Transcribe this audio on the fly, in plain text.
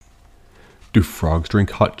Do frogs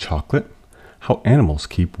drink hot chocolate? How animals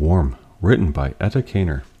keep warm. Written by Etta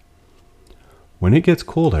Kaner. When it gets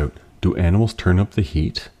cold out, do animals turn up the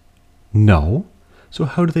heat? No. So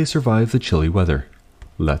how do they survive the chilly weather?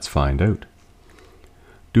 Let's find out.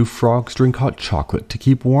 Do frogs drink hot chocolate to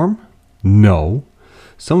keep warm? No.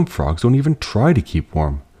 Some frogs don't even try to keep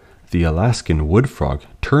warm. The Alaskan wood frog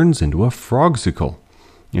turns into a frogsicle.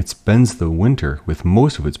 It spends the winter with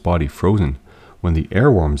most of its body frozen. When the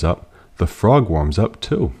air warms up, the frog warms up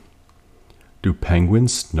too. Do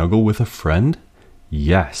penguins snuggle with a friend?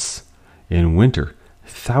 Yes. In winter,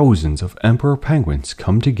 thousands of emperor penguins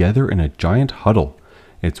come together in a giant huddle.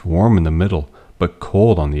 It's warm in the middle, but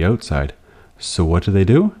cold on the outside. So what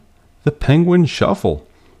do? The penguins shuffle.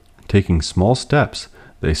 Taking small steps,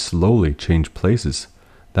 they slowly change places.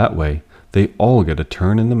 That way, they all get a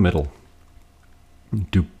turn in the middle.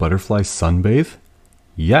 Do butterflies sunbathe?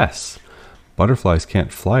 Yes. Butterflies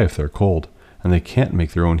can't fly if they're cold, and they can't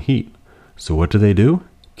make their own heat. So what do?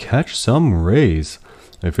 Catch some rays.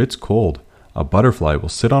 If it's cold, a butterfly will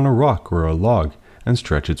sit on a rock or a log and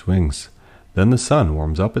stretch its wings. Then the sun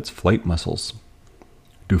warms up its flight muscles.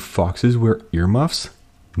 Do foxes wear earmuffs?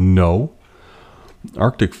 No.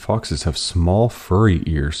 Arctic foxes have small furry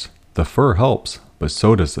ears. The fur helps, but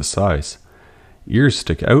so does the size. Ears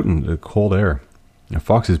stick out into the cold air. A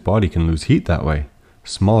fox's body can lose heat that way.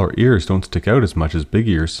 Smaller ears don't stick out as much as big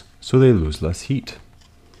ears, so they lose less heat.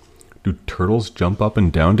 Do turtles jump up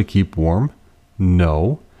and down to keep warm?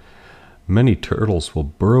 No. Many turtles will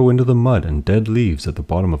burrow into the mud and dead leaves at the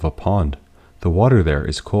bottom of a pond. The water there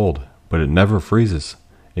is cold, but it never freezes.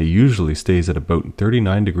 It usually stays at about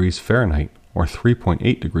 39 degrees Fahrenheit or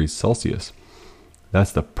 3.8 degrees Celsius.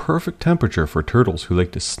 That's the perfect temperature for turtles who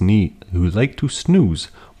like to snooze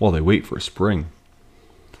while they wait for spring.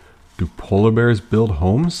 Do polar bears build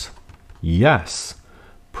homes? Yes.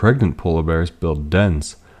 Pregnant polar bears build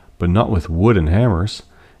dens, but not with wood and hammers.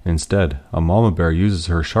 Instead, a mama bear uses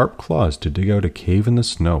her sharp claws to dig out a cave in the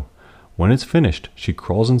snow. When it's finished, she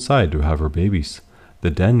crawls inside to have her babies. The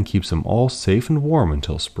den keeps them all safe and warm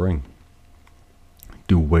until spring.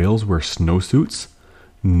 Do whales wear snowsuits?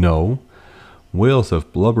 No. Whales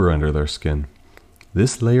have blubber under their skin.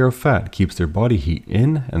 This layer of fat keeps their body heat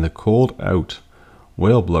in and the cold out.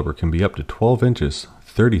 Whale blubber can be up to 12 inches,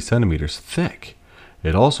 30 centimeters thick.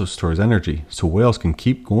 It also stores energy, so whales can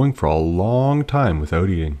keep going for a long time without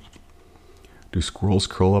eating. Do squirrels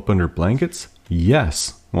curl up under blankets?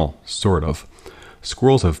 Yes. Well, sort of.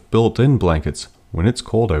 Squirrels have built-in blankets. When it's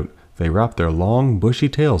cold out, they wrap their long, bushy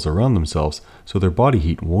tails around themselves so their body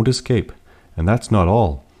heat won't escape. And that's not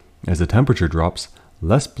all. As the temperature drops,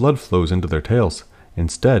 less blood flows into their tails.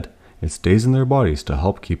 Instead, it stays in their bodies to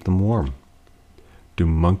help keep them warm. Do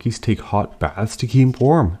monkeys take hot baths to keep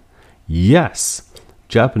warm? Yes!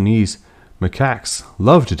 Japanese macaques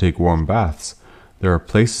love to take warm baths. There are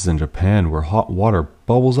places in Japan where hot water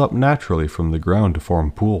bubbles up naturally from the ground to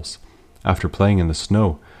form pools. After playing in the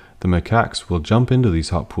snow, the macaques will jump into these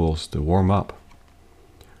hot pools to warm up.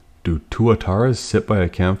 Do tuataras sit by a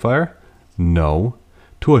campfire? No.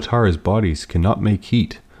 Tuataras' bodies cannot make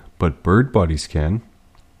heat, but bird bodies can.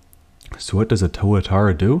 So what does a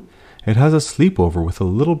tuatara do? It has a sleepover with a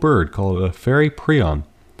little bird called a fairy prion.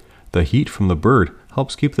 The heat from the bird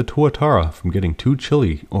helps keep the tuatara from getting too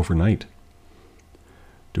chilly overnight.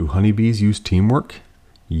 Do honeybees use teamwork?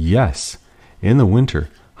 Yes. In the winter,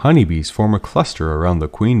 honeybees form a cluster around the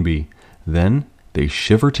queen bee. Then they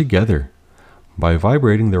shiver together. By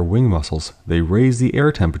vibrating their wing muscles, they raise the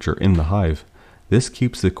air temperature in the hive. This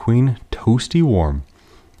keeps the queen toasty warm.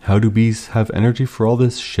 How do bees have energy for all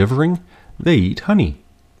this shivering? They eat honey.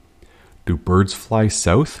 Do birds fly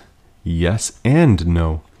south? Yes and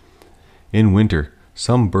no. In winter,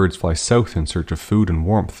 some birds fly south in search of food and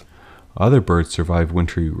warmth. Other birds survive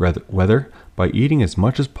wintry weather by eating as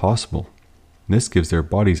much as possible. This gives their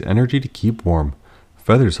bodies energy to keep warm.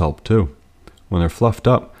 Feathers help too. When they're fluffed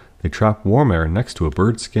up, they trap warm air next to a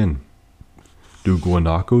bird's skin. Do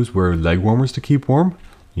guanacos wear leg warmers to keep warm?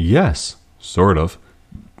 Yes, sort of.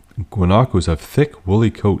 Guanacos have thick,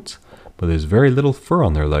 woolly coats, but there's very little fur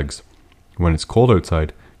on their legs. When it's cold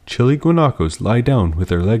outside, chilly guanacos lie down with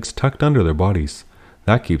their legs tucked under their bodies.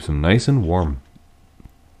 That keeps them nice and warm.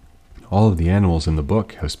 All of the animals in the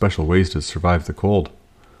book have special ways to survive the cold.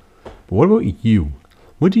 But what about you?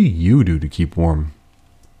 What do you do to keep warm?